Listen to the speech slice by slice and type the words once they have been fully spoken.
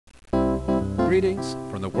Greetings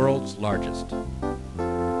from the world's largest.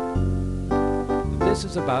 This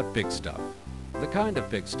is about big stuff, the kind of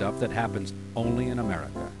big stuff that happens only in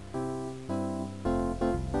America.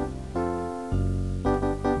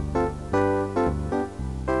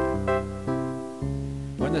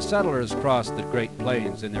 When the settlers crossed the Great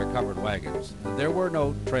Plains in their covered wagons, there were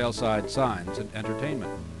no trailside signs and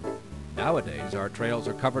entertainment. Nowadays, our trails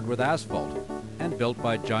are covered with asphalt and built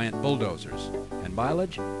by giant bulldozers, and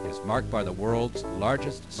mileage is marked by the world's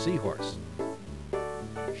largest seahorse,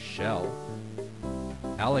 shell,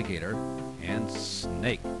 alligator, and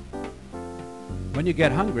snake. When you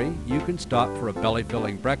get hungry, you can stop for a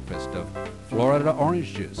belly-filling breakfast of Florida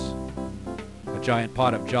orange juice, a giant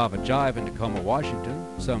pot of Java Jive in Tacoma, Washington,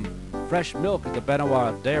 some fresh milk at the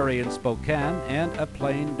Benoit Dairy in Spokane, and a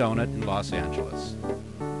plain donut in Los Angeles.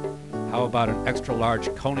 How about an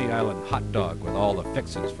extra-large Coney Island hot dog with all the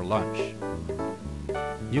fixins for lunch?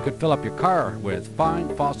 You could fill up your car with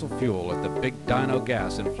fine fossil fuel at the Big Dino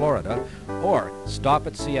Gas in Florida, or stop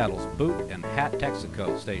at Seattle's Boot and Hat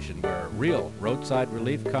Texaco station, where real roadside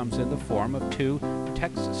relief comes in the form of 2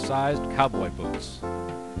 Texas-sized cowboy boots.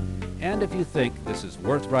 And if you think this is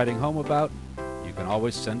worth writing home about, you can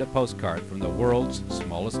always send a postcard from the world's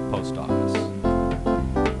smallest post office.